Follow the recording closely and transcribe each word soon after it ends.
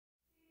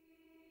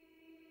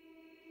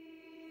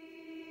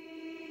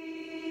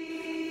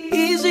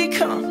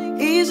come,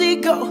 easy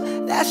go,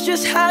 that's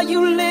just how you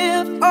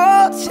live.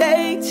 Oh,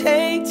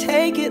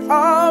 take it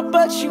all,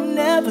 but you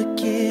never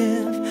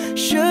give.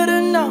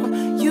 Should've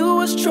known you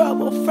was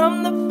trouble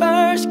from the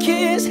first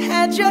kiss.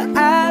 Had your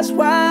eyes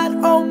wide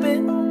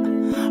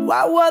open,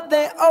 why were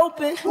they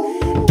open?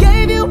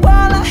 Gave you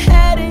all I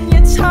had and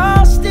you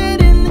tossed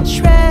it in the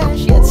trash.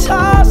 You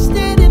tossed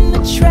it in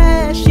the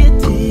trash, you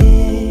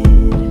did.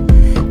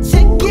 To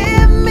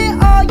give me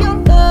all your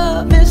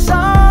love is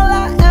all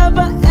I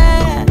ever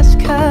ask.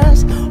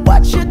 Cause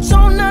what you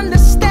don't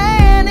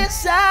understand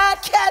is I'd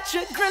catch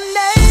a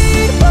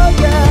grenade for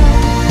ya,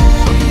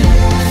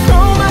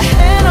 throw my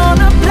hand on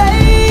a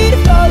blade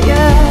for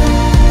ya,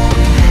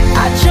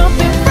 I'd jump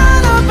in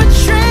front of a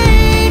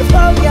train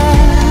for ya.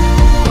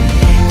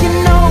 You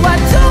know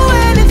I'd do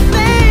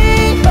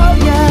anything for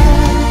ya.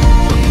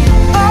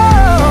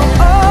 Oh,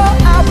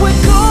 I would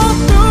go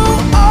through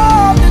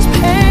all this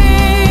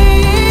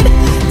pain,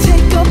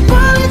 take a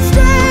bullet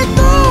straight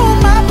through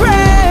my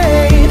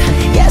brain.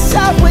 Yes, I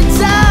would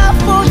die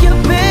for you,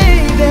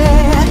 baby,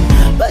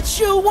 but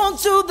you won't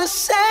do the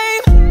same.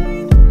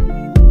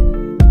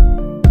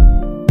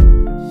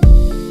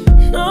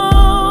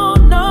 No,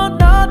 no,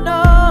 no, no.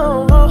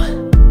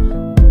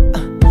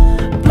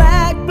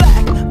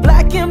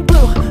 Black and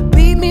blue,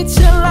 beat me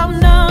till I'm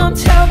numb.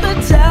 Tell the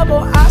devil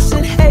I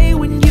said hey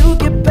when you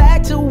get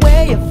back to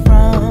where you're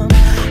from.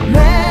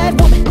 Mad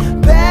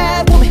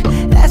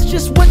woman, that's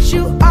just what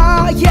you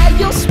are. Yeah,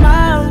 you'll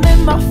smile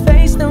in my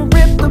face, then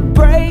rip the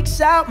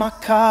brakes out my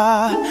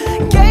car.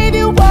 Gave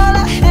you all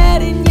I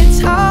had and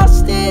you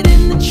tossed it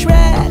in the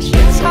trash.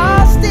 You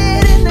tossed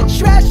it in the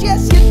trash,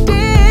 yes you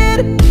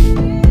did.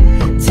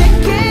 To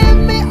give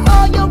me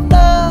all your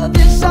love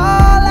is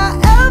all I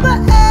ever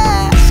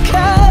ask.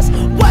 Cause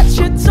what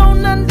you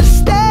don't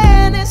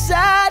understand is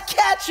I'd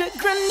catch a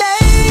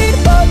grenade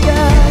for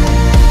ya,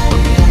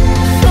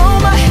 throw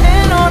my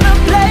hand on a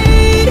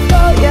blade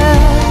for ya,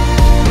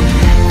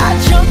 I'd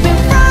jump in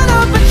front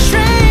of a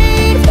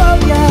train for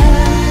ya.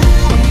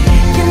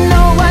 You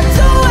know I'd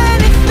do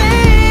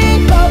anything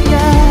for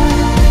ya.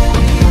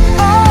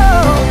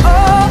 Oh,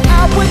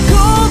 I would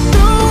go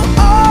through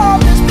all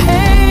this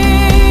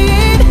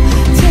pain,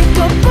 take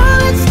a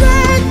bullet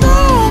straight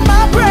through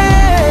my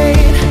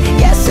brain.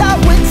 Yes, I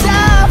would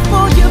die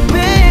for you,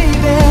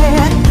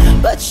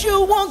 baby, but you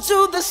won't do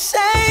the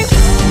same.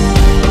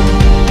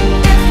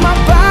 If my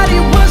body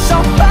was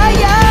on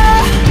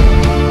fire,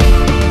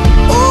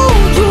 ooh,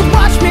 you'd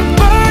watch me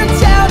burn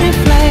down in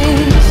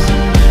flames.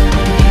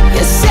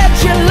 You said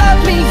you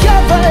loved me,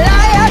 you're a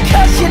liar,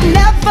 cause you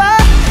never,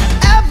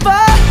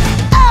 ever,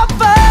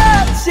 ever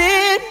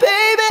did,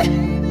 baby.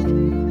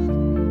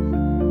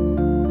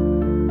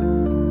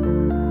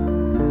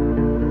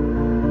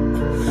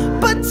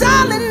 But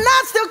darling,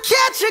 I'd still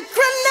catch a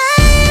grenade.